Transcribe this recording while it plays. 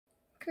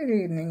Good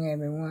evening,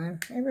 everyone.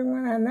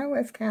 Everyone, I know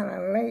it's kind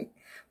of late.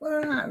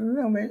 Well, not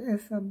really.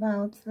 It's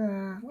about,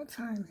 what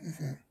time is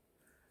it?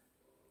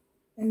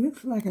 It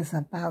looks like it's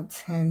about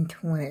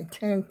 10:20,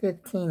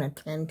 10:15 or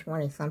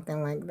 10:20,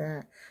 something like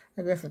that.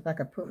 I guess if I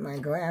could put my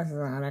glasses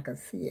on, I could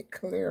see it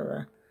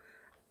clearer.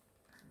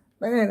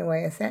 But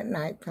anyway, it's at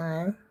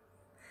nighttime,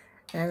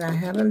 and I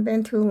haven't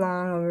been too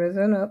long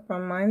risen up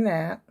from my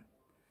nap.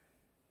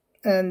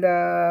 And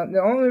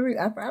the only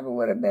reason I probably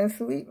would have been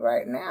asleep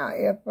right now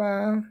if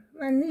my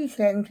niece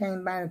hadn't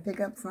came by to pick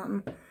up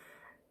something.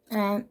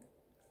 And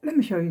let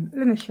me show you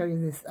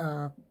this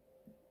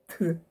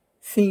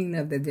scene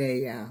of the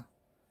day, y'all.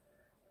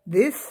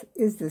 This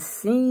is the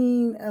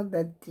scene of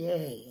the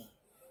day.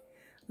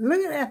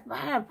 Look at that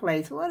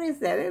fireplace. What is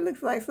that? It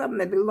looks like something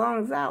that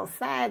belongs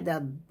outside the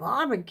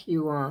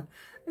barbecue on.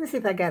 Let me see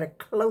if I got a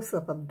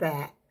close-up of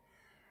that.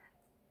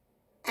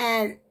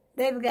 And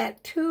they've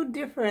got two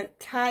different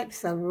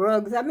types of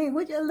rugs. I mean,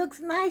 which it looks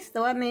nice,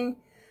 though. I mean,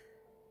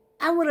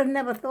 I would have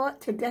never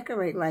thought to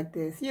decorate like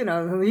this. You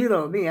know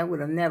me, I would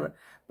have never.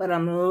 But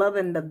I'm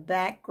loving the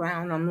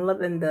background. I'm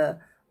loving the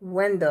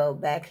window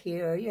back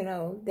here,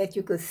 that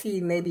you could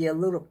see maybe a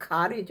little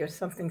cottage or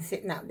something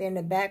sitting out there in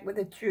the back with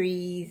the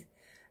trees.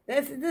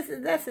 This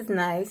is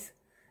nice.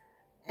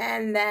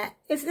 And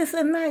it's just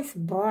a nice,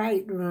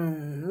 bright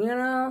room,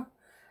 You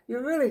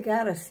really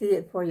got to see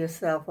it for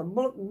yourself. A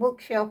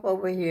bookshelf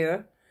over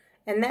here,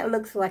 and that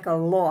looks like a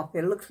loft.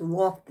 It looks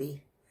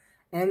lofty.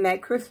 And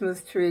that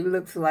Christmas tree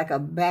looks like a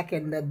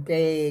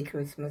back-in-the-day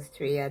Christmas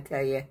tree, I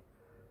tell you.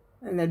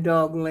 And the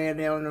dog laying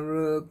there on the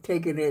rug,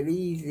 taking it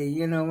easy,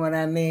 you know what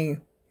I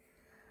mean?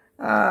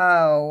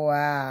 Oh,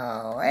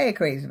 wow. I ain't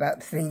crazy about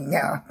the scene,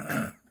 y'all.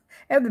 I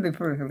have to be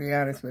perfectly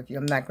honest with you.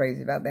 I'm not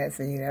crazy about that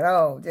scene at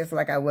all, just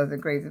like I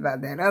wasn't crazy about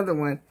that other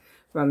one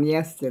from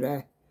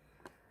yesterday.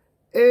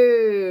 Oh,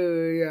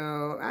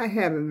 y'all, I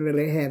haven't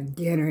really had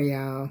dinner,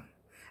 y'all.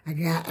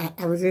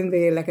 I was in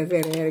bed, like I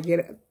said, I had to get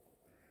up.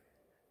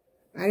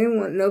 I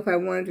didn't know if I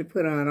wanted to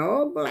put on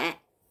all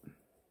black,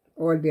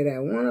 or did I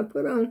want to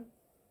put on,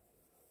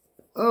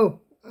 oh,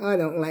 I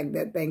don't like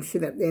that thing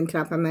sit up there on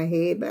top of my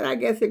head, but I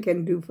guess it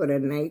can do for the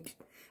night.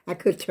 I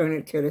could turn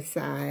it to the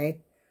side.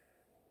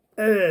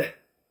 And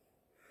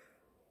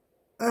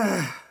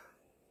I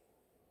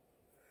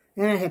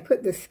had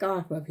put the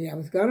scarf up here. I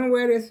was going to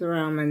wear this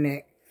around my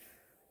neck.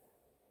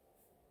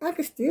 I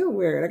can still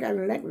wear it. I got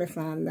a necklace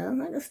on,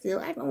 though.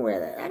 I can wear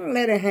that. I can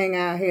let it hang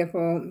out here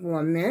for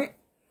a minute.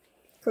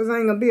 Because I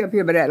ain't going to be up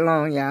here for that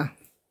long, y'all.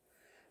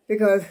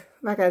 Because,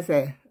 like I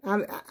said,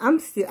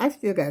 I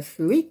still got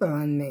sleep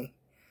on me.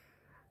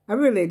 I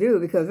really do,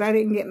 because I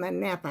didn't get my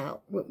nap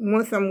out.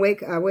 Once I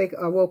woke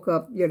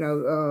up,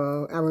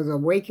 I was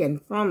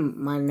awakened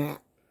from my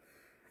nap.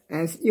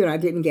 And, I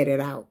didn't get it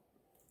out.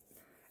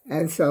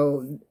 And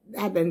so,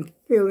 I've been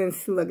feeling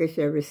sluggish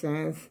ever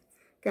since.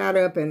 Got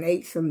up and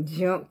ate some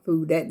junk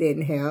food. That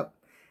didn't help.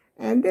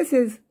 And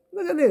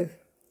look at this.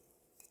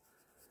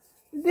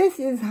 This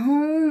is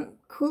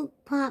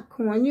home-cooked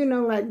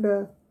popcorn. Like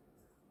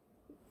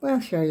I'll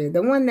show you.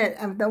 The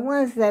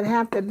ones that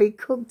have to be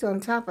cooked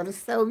on top of the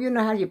stove. You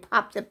know how you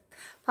pop the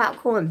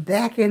popcorn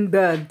back in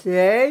the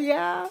day,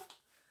 y'all?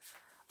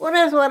 Well,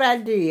 that's what I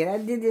did. I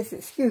did this,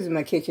 excuse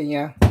my kitchen,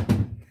 y'all.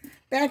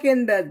 Back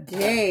in the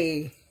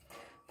day,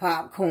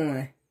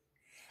 popcorn.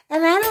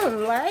 And I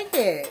don't like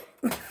it.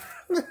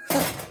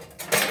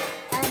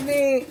 I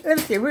mean, let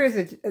me see, where is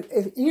it?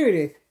 Here it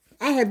is.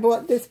 I had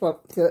bought this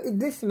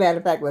this, matter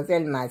of fact, was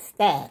in my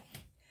stash.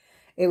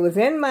 It was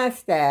in my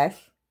stash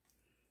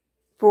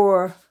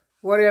for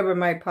whatever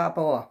might pop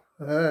off.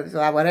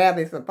 So I would have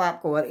this for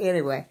popcorn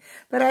anyway.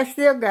 But I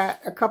still got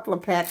a couple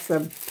of packs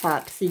of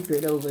Pop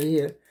Secret over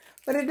here.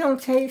 But it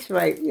don't taste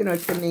right,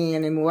 to me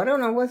anymore. I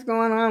don't know what's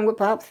going on with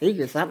Pop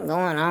Secret. Something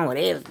going on with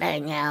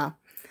everything, y'all.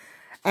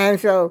 And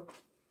so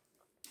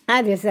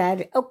I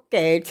decided,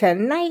 okay,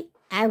 tonight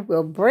I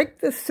will break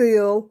the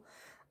seal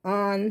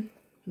on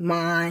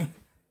my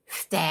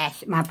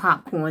stash, my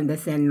popcorn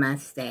that's in my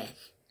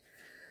stash.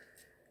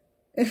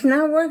 It's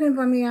not working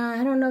for me, y'all.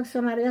 I don't know if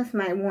somebody else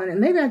might want it.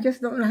 Maybe I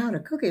just don't know how to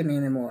cook it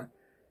anymore.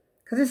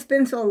 Because it's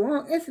been so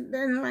long. It's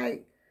been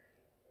like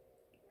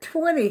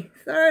 20,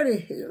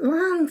 30,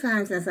 long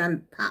time since I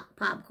popped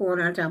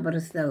popcorn on top of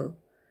the stove.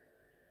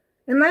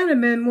 It might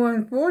have been more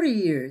than 40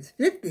 years,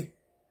 50.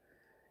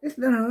 It's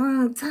been a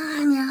long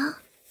time, y'all.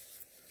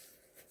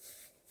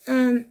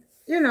 And,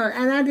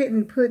 and I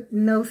didn't put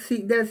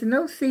there's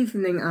no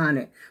seasoning on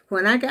it.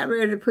 When I got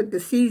ready to put the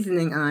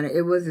seasoning on it,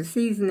 it was the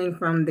seasoning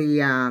from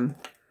the,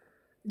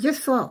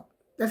 just salt.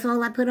 That's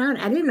all I put on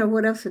it. I didn't know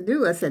what else to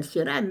do. I said,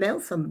 should I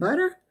melt some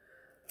butter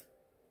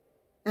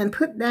and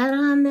put that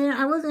on there?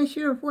 I wasn't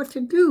sure of what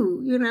to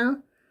do,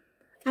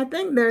 I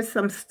think there's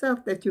some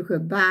stuff that you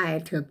could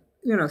buy to,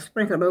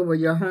 sprinkle over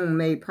your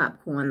homemade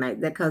popcorn like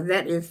that, because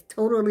that is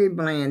totally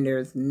bland.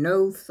 There's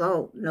no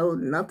salt, no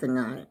nothing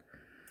on it.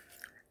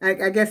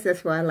 I guess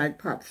that's why I like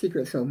Pop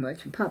Secret so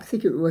much. Pop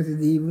Secret was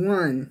the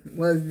one.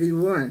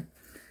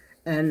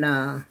 And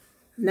now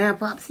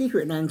Pop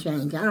Secret done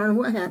changed. I don't know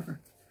what happened.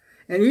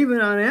 And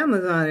even on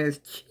Amazon, it's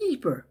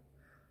cheaper.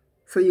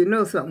 So you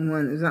know something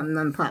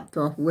done popped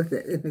off with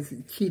it if it's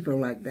cheaper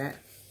like that.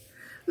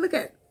 Look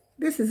at,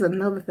 this is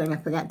another thing I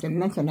forgot to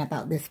mention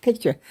about this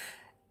picture.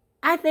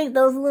 I think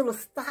those little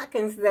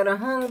stockings that are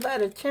hung by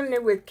the chimney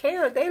with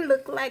carrots, they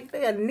look like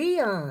they're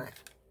neon.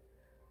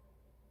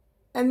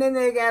 And then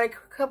they got a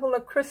couple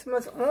of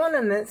Christmas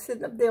ornaments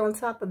sitting up there on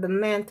top of the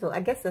mantle.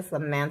 I guess that's a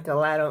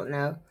mantle, I don't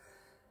know.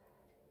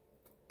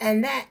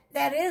 And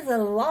that is a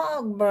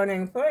log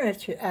burning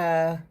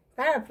furniture,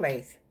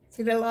 fireplace.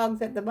 See the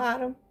logs at the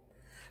bottom?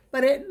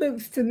 But it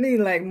looks to me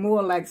like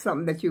more like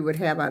something that you would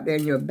have out there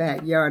in your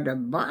backyard to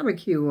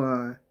barbecue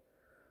on.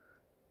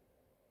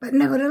 But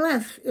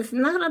nevertheless, it's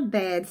not a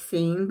bad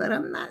scene, but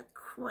I'm not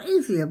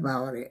crazy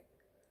about it.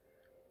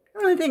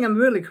 The only thing I'm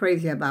really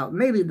crazy about,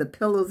 maybe the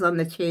pillows on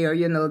the chair,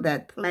 you know,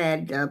 that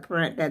plaid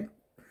print, that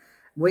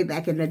way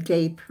back in the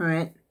day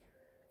print.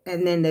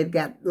 And then they've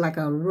got like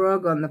a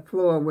rug on the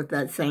floor with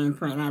that same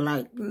print. I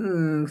like,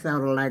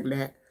 sort of like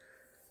that.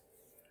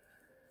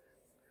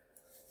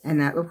 And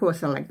of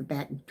course, I like the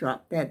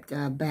backdrop,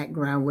 that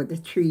background with the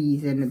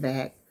trees in the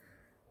back.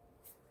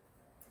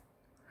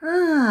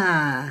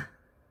 I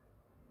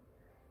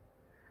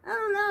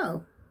don't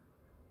know.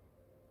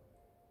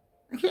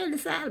 I can't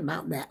decide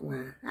about that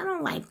one. I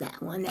don't like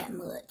that one that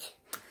much.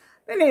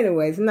 But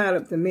anyway, it's not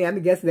up to me. I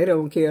guess they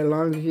don't care as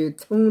long as you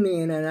tune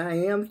in, and I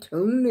am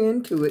tuned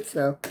into it,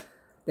 so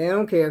they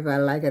don't care if I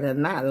like it or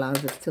not as long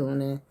as it's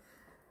tuned in.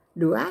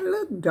 Do I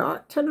look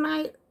dark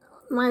tonight?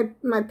 My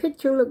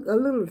picture look a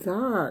little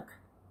dark.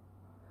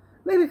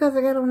 Maybe because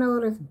I got on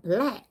all this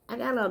black. I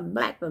got on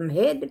black from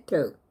head to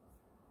toe.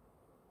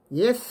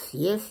 Yes,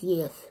 yes,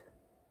 yes.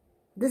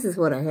 This is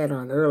what I had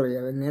on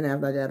earlier, and then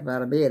after I got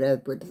out of bed, I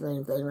put the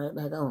same thing right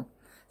back on.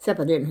 Except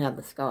I didn't have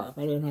the scarf.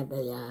 I didn't have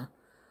the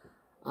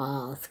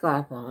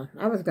scarf on.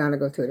 I was going to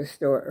go to the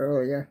store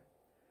earlier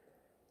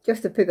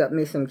just to pick up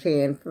me some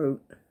canned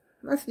fruit.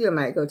 I still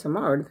might go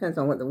tomorrow. Depends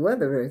on what the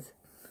weather is.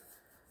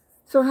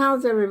 So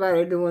how's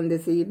everybody doing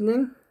this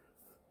evening?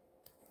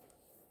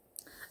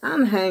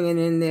 I'm hanging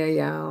in there,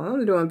 y'all.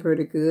 I'm doing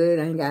pretty good.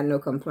 I ain't got no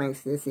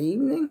complaints this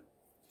evening.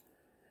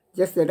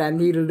 Just that I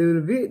need a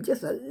little bit,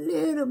 just a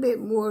little bit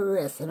more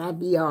rest, and I'll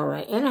be all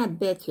right. And I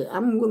bet you,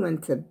 I'm willing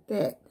to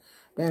bet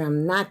that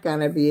I'm not going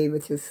to be able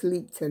to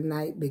sleep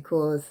tonight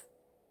because,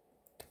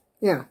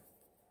 yeah,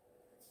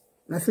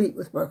 my sleep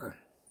was broken.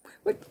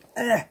 But,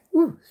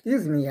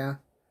 excuse me, y'all.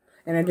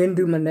 And I didn't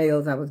do my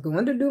nails. I was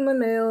going to do my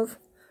nails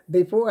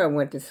before I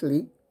went to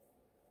sleep.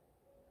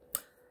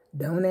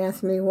 Don't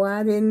ask me why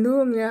I didn't do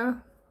them, y'all.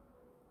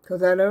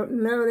 Because I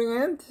don't know the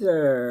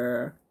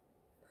answer.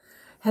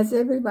 Has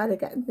everybody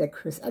got their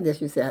Christmas? I guess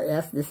you say I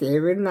ask this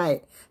every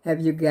night.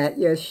 Have you got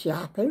your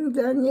shopping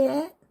done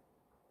yet?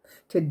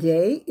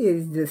 Today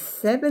is the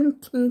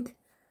 17th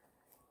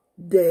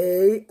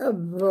day of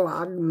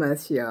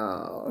Vlogmas,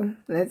 y'all.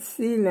 Let's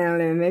see now.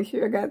 Let me make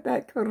sure I got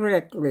that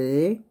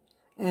correctly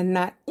and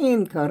not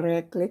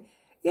incorrectly.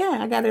 Yeah,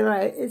 I got it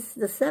right. It's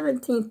the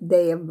 17th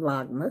day of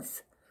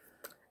Vlogmas.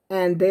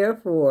 And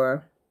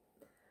therefore,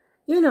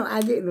 you know,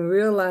 I didn't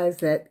realize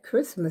that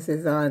Christmas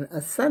is on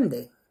a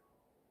Sunday.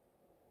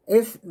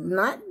 It's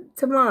not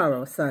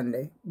tomorrow,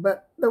 Sunday,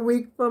 but the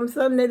week from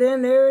Sunday,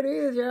 then there it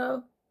is,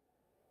 y'all.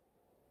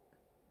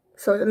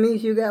 So that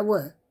means you got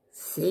what?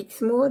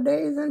 6 more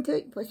days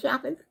until for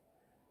shopping?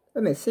 I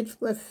mean, 6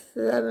 plus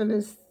 7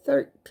 is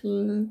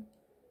 13.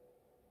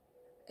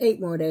 8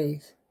 more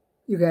days.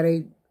 You got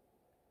 8.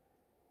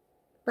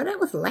 But that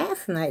was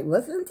last night,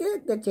 wasn't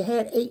it? That you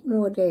had 8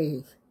 more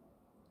days.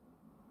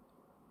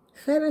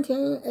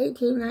 17,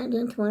 18,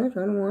 19, 20,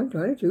 21,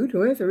 22,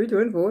 23,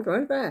 24,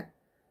 25.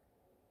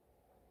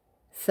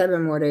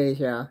 7 more days,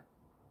 y'all.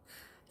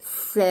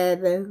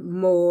 7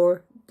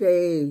 more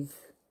days.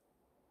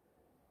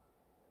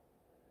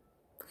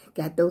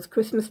 Got those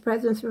Christmas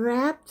presents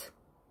wrapped?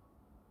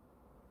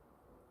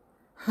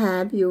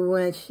 Have you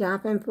went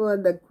shopping for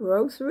the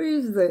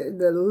groceries?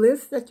 The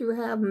list that you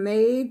have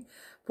made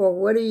for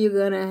what are you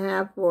going to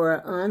have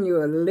for on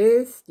your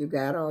list? You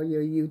got all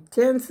your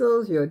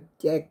utensils, your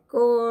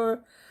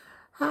decor.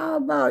 How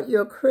about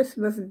your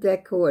Christmas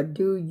decor?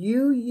 Do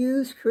you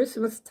use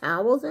Christmas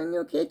towels in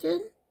your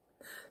kitchen?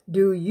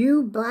 Do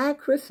you buy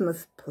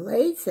Christmas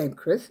plates and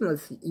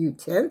Christmas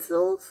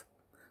utensils?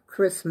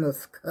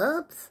 Christmas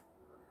cups?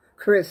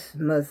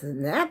 Christmas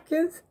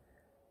napkins?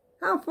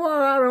 How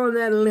far out on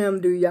that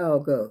limb do y'all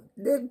go?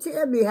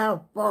 Tell me,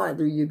 how far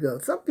do you go?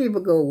 Some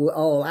people go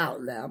all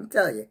out now, I'm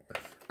telling you.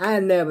 I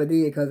never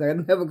did because I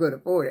never could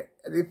afford it.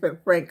 I mean,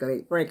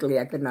 frankly,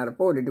 I could not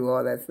afford to do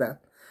all that stuff.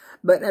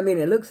 But, I mean,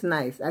 it looks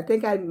nice. I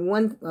think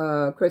one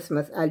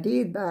Christmas, I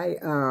did buy,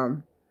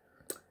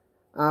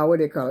 what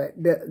do you call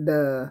it?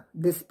 The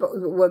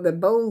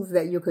bowls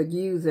that you could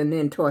use and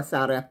then toss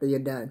out after you're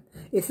done.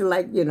 It's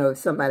like, you know, if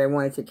somebody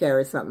wanted to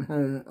carry something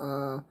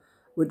home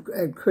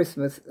at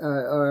Christmas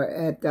or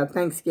at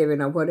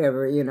Thanksgiving or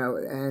whatever, you know,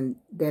 and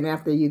then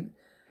after you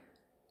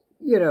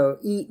know,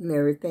 eat and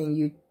everything,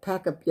 you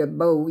pack up your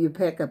bowl, you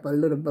pack up a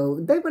little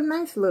bowl. They were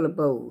nice little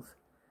bowls.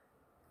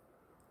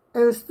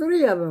 There was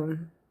 3 of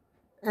them.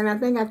 And I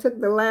think I took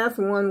the last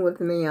one with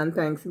me on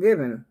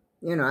Thanksgiving,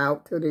 you know,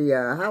 out to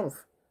the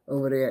house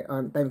over there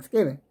on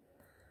Thanksgiving.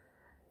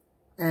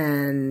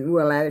 And,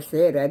 well, I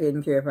said I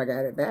didn't care if I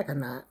got it back or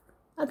not.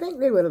 I think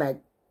they were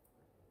like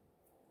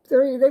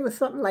 3, they were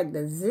something like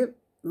the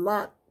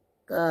Ziploc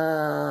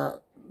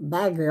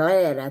by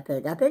Glad, I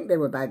think. I think they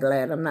were by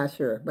Glad, I'm not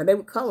sure. But they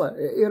were color,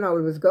 you know,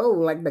 it was gold,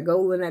 like the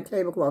gold in that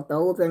tablecloth. The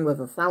whole thing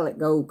was a solid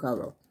gold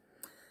color.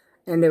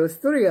 And there was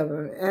 3 of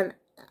them. And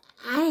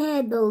I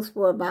had those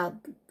for about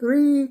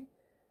 3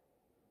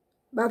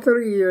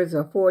 years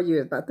or 4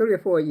 years, about 3 or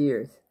 4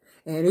 years.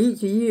 And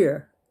each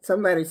year,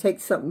 somebody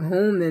takes something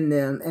home in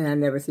them, and I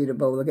never see the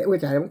bowl again,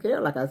 which I don't care,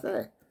 like I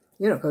said,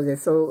 you know, because they're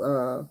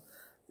so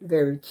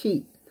very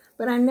cheap.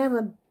 But I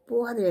never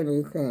bought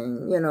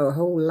anything, you know, a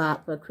whole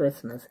lot for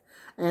Christmas.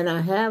 And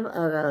I have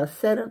a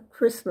set of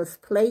Christmas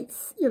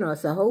plates, you know,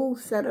 it's a whole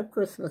set of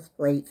Christmas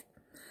plates.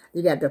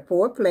 You got the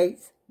 4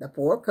 plates, the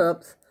 4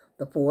 cups,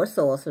 the 4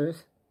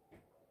 saucers,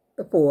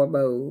 the 4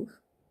 bowls.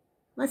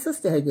 My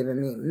sister had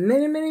given me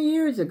many, many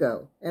years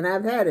ago, and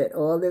I've had it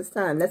all this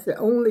time. That's the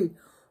only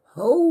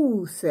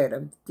whole set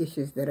of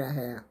dishes that I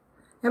have.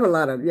 I have a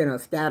lot of, you know,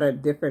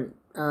 scattered different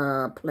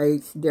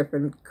plates,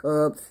 different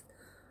cups,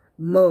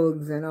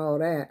 mugs, and all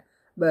that.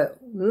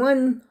 But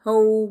one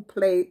whole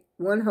plate,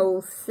 one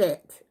whole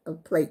set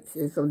of plates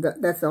is, so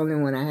that's the only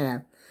one I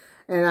have.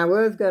 And I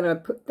was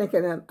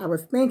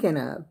thinking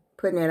of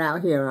putting it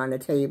out here on the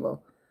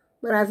table.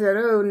 But I said,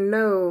 oh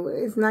no,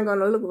 it's not going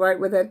to look right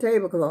with that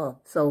tablecloth.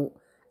 So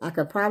I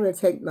could probably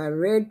take my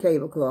red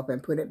tablecloth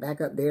and put it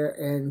back up there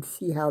and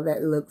see how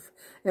that looks.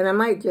 And I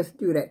might just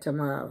do that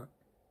tomorrow.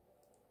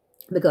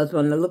 Because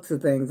from the looks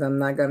of things, I'm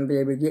not going to be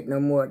able to get no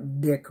more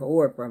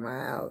decor for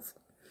my house.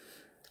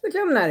 Which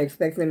I'm not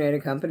expecting any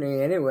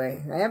company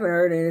anyway. I haven't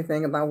heard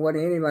anything about what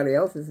anybody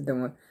else is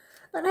doing.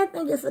 But I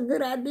think it's a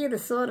good idea to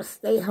sort of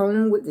stay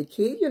home with the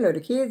kids. You know,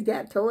 the kids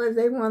got toys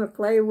they want to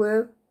play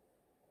with.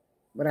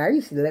 But I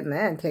used to let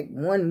mine take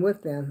one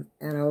with them.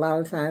 And a lot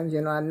of times,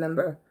 you know, I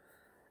remember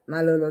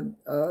my little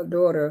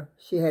daughter,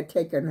 she had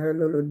taken her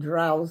little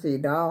drowsy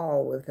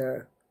doll with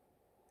her.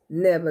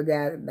 Never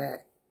got it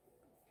back.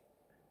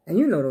 And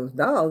you know those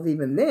dolls,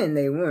 even then,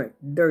 they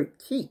weren't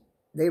dirt cheap.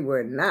 They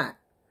were not.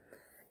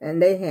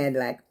 And they had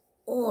like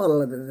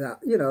all of the,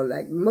 you know,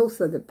 like most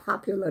of the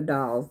popular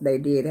dolls they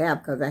did have,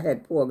 because I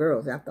had 4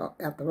 girls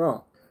after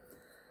all.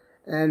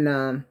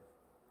 And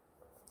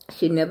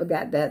she never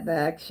got that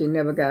back. She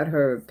never got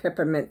her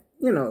peppermint,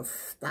 you know,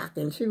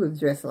 stocking. She was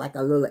dressed like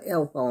a little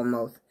elf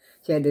almost.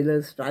 She had the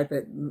little striped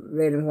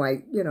red and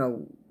white, you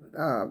know,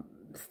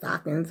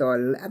 stockings,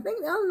 or I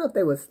don't know if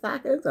they were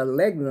stockings or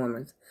leg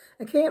warmers.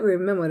 I can't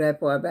remember that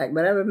far back,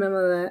 but I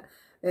remember that.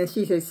 And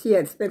she said she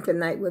had spent the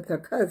night with her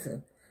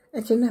cousin,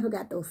 and she never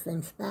got those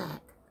things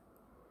back.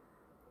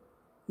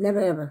 Never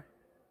ever.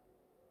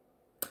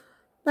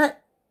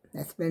 But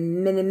that's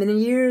been many,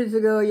 many years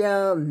ago,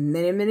 y'all.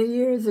 Many, many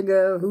years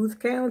ago. Who's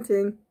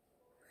counting?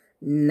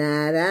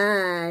 Not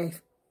I.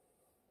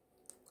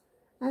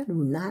 I do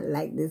not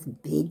like this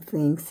big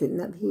thing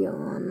sitting up here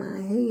on my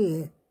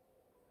head.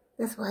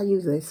 That's why I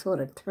usually sort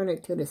of turn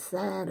it to the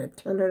side or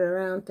turn it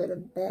around to the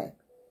back.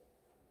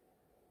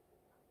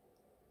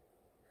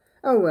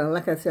 Oh, well,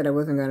 like I said, I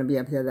wasn't going to be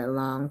up here that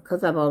long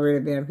because I've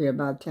already been up here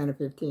about 10 or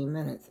 15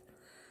 minutes.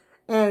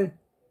 And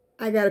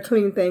I got to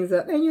clean things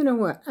up. And you know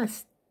what? I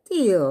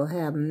still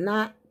have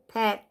not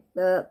packed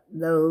up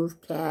those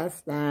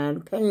cast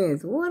iron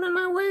pans. What am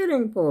I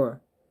waiting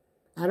for?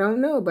 I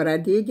don't know, but I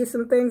did get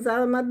some things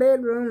out of my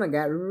bedroom. I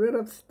got rid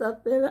of stuff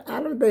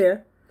out of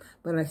there.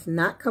 But it's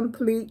not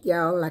complete,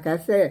 y'all. Like I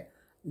said,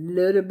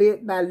 little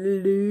bit by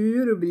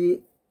little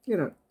bit. You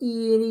know,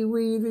 itty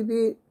weedy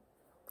bit.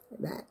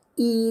 That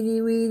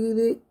itty weedy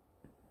bit.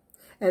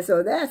 And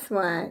so that's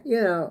why,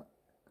 you know,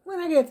 when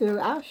I get through,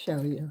 I'll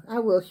show you. I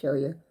will show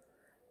you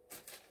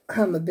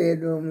how my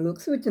bedroom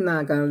looks. Which is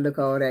not going to look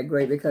all that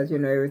great because, you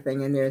know,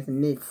 everything in there is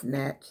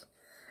mismatched.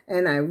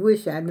 And I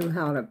wish I knew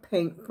how to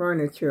paint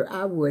furniture.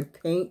 I would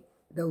paint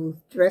those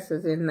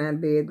dressers in my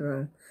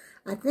bedroom.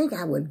 I think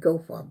I would go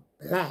for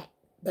black.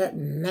 That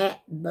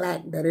matte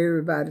black that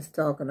everybody's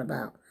talking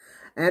about.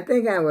 I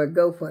think I would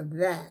go for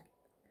that.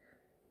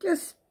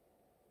 Just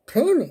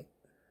paint it.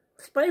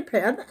 Spray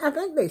paint. I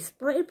think they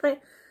spray paint.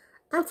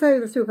 I'll tell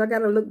you the truth. I got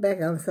to look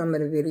back on some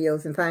of the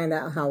videos and find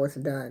out how it's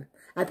done.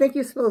 I think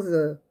you're supposed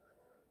to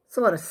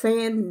sort of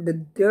sand the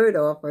dirt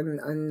off and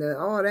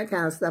all that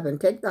kind of stuff and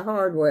take the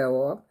hardware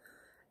off.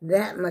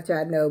 That much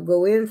I know.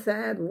 Go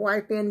inside,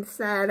 wipe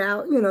inside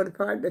out. You know, the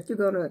part that you're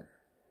going to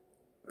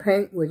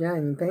paint, which I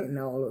ain't painting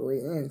all the way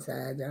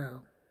inside,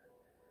 y'all.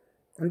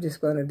 I'm just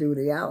going to do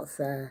the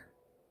outside.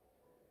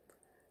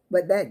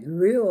 But that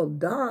real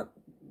dark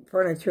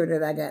furniture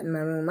that I got in my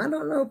room, I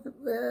don't know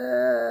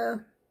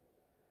if,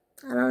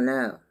 I don't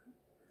know.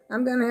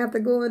 I'm going to have to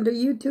go into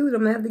YouTube.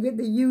 I'm going to have to get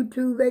the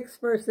YouTube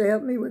experts to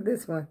help me with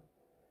this one.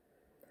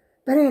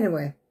 But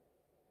anyway,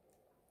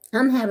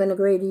 I'm having a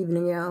great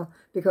evening, y'all,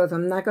 because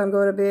I'm not going to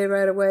go to bed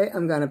right away.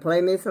 I'm going to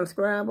play me some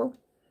Scrabble,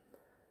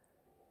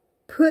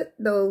 put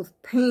those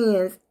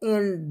pans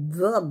in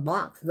the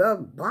box. The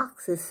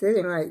box is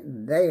sitting right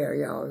there,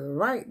 y'all.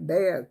 Right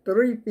there,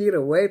 3 feet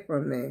away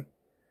from me.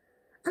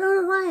 I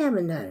don't know why I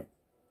haven't done it.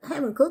 I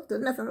haven't cooked or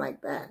nothing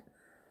like that.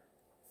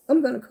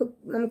 I'm gonna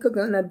cook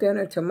on a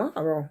dinner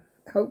tomorrow,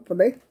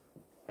 hopefully.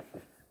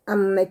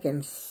 I'm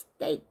making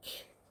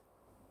steak.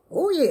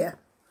 Oh yeah.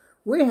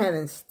 We're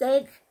having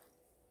steak.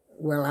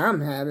 Well,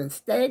 I'm having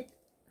steak,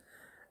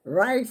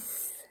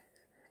 rice,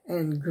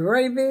 and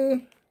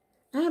gravy.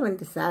 I haven't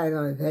decided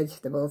on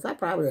vegetables. I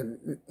probably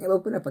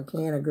open up a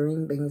can of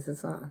green beans or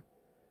something.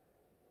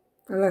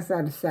 Unless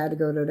I decide to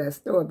go to that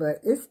store,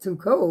 but it's too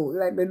cold.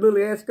 Like the little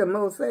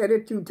Eskimo said,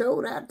 it's too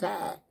cold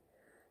outside.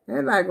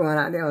 Everybody going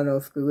out there on no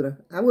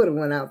scooter. I would have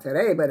went out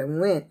today, but it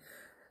went.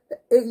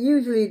 It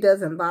usually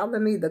doesn't bother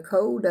me. The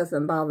cold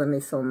doesn't bother me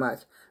so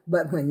much.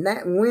 But when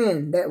that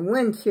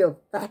wind chill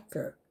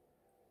factor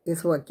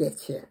is what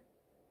gets you.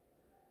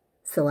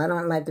 So I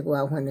don't like to go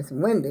out when it's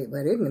windy,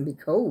 but it can be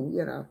cold,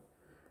 you know.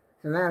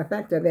 As a matter of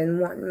fact, I've been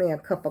wanting me a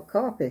cup of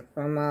coffee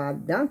from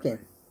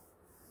Dunkin'.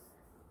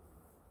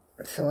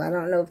 So I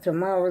don't know if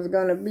tomorrow's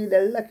going to be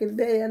the lucky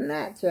day or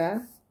not,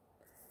 y'all.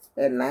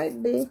 It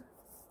might be.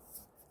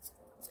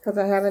 Because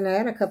I haven't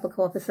had a cup of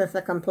coffee since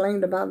I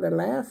complained about the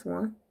last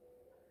one.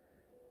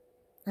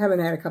 I haven't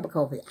had a cup of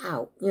coffee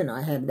out. You know,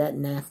 I had that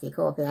nasty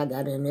coffee I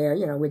got in there,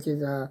 you know, which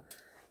is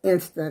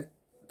instant,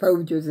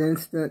 Folgers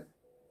instant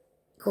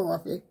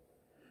coffee.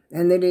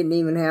 And they didn't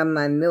even have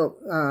my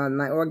milk,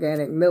 my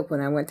organic milk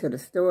when I went to the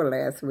store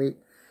last week.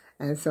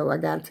 And so I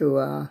got to,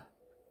 I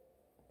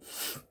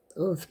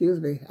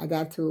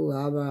got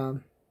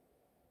to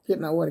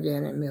get my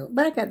organic milk.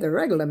 But I got the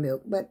regular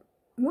milk. But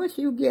once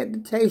you get the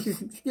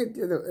taste, get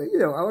to the, you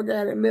know,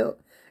 organic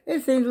milk,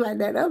 it seems like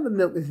that other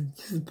milk is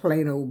just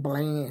plain old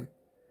bland.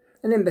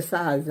 And then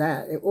besides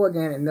that,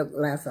 organic milk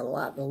lasts a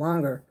lot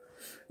longer,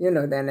 you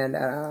know, than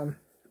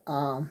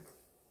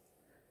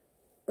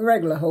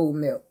regular whole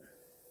milk.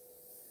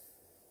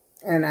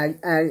 And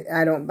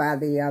I don't buy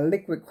the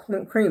liquid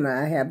creamer.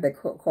 I have the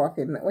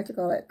coffee, what you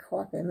call it,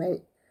 coffee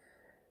mate.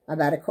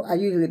 I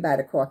usually buy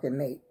the coffee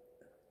mate.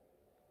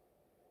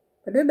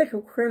 But the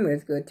liquid creamer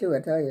is good too,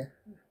 I tell you.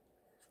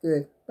 It's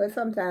good. But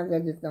sometimes I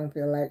just don't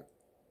feel like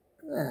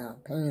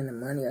paying the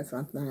money or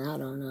something. I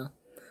don't know.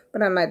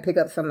 But I might pick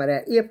up some of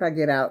that if I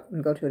get out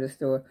and go to the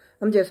store.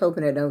 I'm just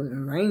hoping it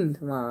doesn't rain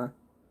tomorrow.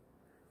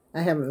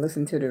 I haven't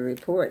listened to the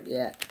report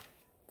yet.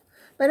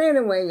 But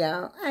anyway,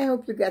 y'all, I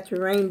hope you got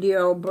your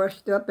reindeer all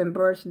brushed up and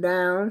brushed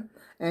down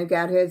and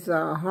got his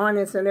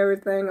harness and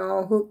everything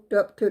all hooked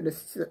up to the...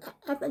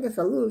 I think it's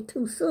a little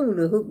too soon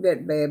to hook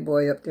that bad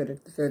boy up to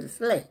the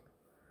sleigh.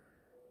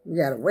 You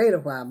got to wait a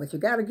while, but you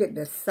got to get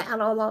the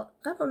saddle up.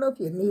 I don't know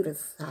if you need a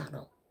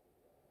saddle.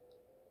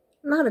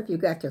 Not if you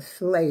got your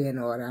sleigh in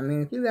order. I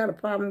mean, if you got a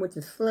problem with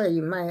your sleigh,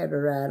 you might have to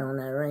ride on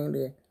that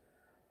reindeer.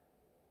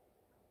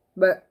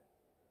 But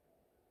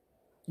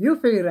you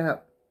figure it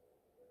out.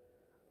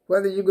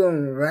 Whether you're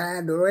going to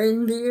ride the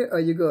reindeer or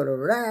you're going to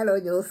ride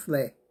on your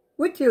sleigh.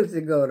 Which is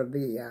it going to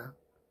be, y'all?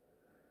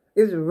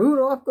 Is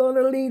Rudolph going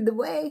to lead the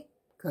way?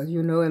 Because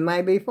you know it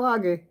might be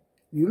foggy.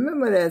 You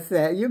remember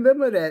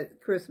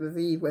that Christmas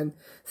Eve when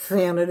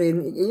Santa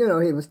didn't, you know,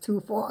 it was too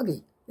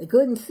foggy. They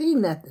couldn't see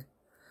nothing.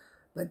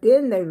 But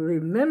then they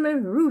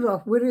remembered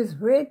Rudolph with his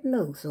red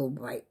nose so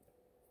bright.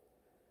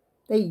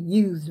 They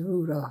used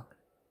Rudolph.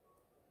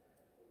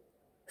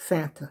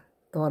 Santa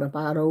thought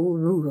about old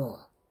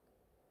Rudolph.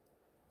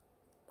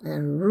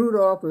 And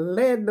Rudolph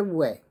led the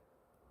way.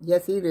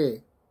 Yes, he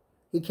did.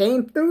 He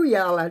came through,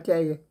 y'all, I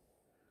tell you.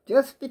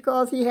 Just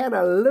because he had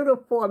a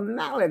little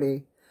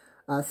formality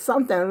or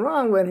something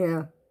wrong with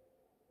him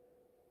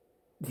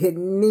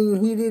didn't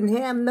mean he didn't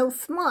have no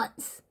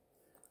smarts.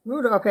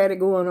 Rudolph had it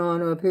going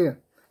on up here.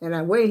 And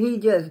the way he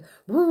just,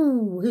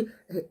 woo,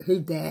 he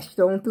dashed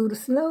on through the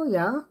snow,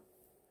 y'all.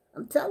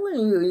 I'm telling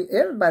you,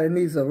 everybody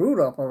needs a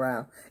Rudolph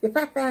around. If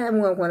I find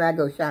one when I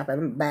go shopping,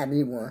 I'm buy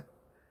me one.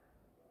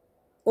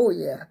 Oh,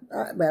 yeah.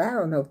 But I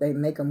don't know if they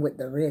make them with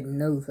the red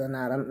nose or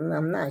not.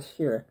 I'm not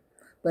sure.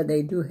 But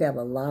they do have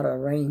a lot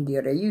of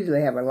reindeer. They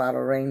usually have a lot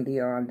of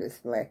reindeer on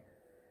display.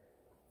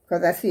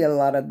 Because I see a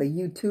lot of the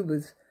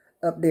YouTubers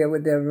up there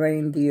with their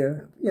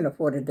reindeer, you know,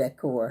 for the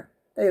decor.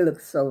 They look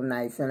so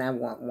nice, and I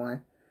want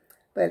one.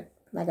 But,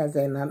 like I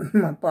say, my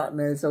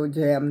apartment is so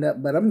jammed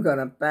up. But I'm going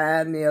to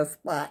find me a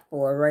spot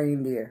for a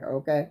reindeer,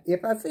 okay?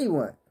 If I see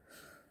one.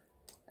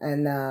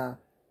 And,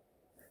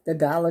 the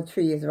Dollar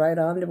Tree is right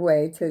on the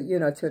way to, you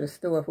know, to the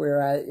store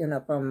where I, you know,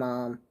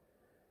 from,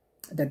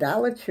 the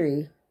Dollar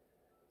Tree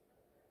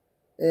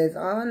is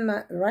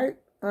right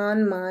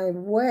on my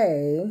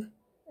way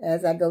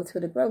as I go to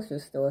the grocery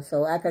store.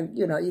 So I can,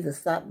 you know, either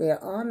stop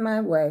there on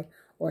my way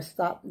or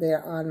stop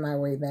there on my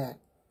way back.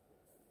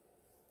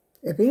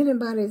 If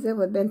anybody's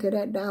ever been to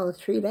that Dollar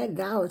Tree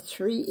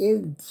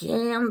is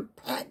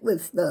jam-packed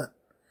with stuff.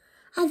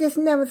 I just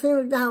never seen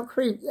a Dollar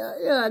Tree,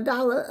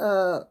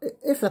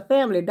 it's a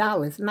Family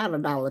Dollar. It's not a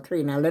Dollar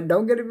Tree. Now,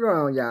 don't get it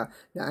wrong, y'all,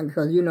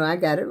 because, you know, I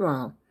got it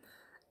wrong.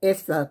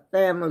 It's a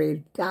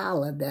Family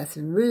Dollar that's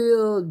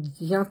real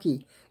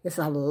junky. It's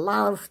a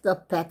lot of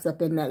stuff packed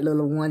up in that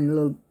little,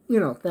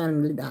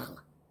 Family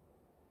Dollar.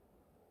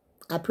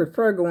 I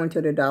prefer going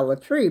to the Dollar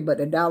Tree, but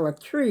the Dollar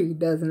Tree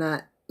does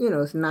not,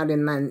 it's not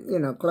in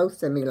my, close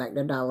to me like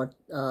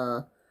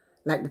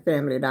like the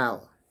Family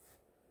Dollar.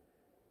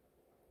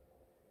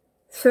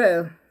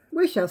 So,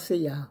 we shall see,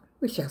 y'all.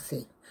 We shall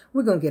see.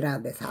 We're going to get out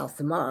of this house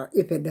tomorrow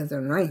if it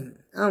doesn't rain.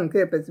 I don't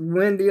care if it's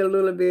windy a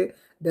little bit.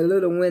 The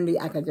little windy,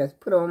 I can just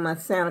put on my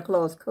Santa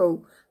Claus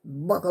coat,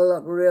 buckle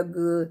up real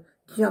good,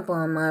 jump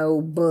on my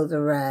old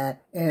buzzer ride,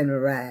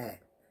 and ride.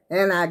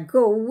 And I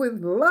go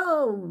with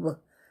love.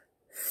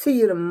 See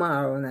you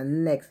tomorrow in the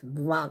next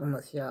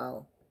Vlogmas,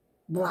 y'all.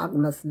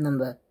 Vlogmas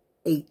number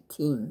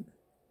 18.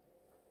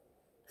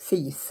 See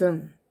you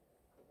soon.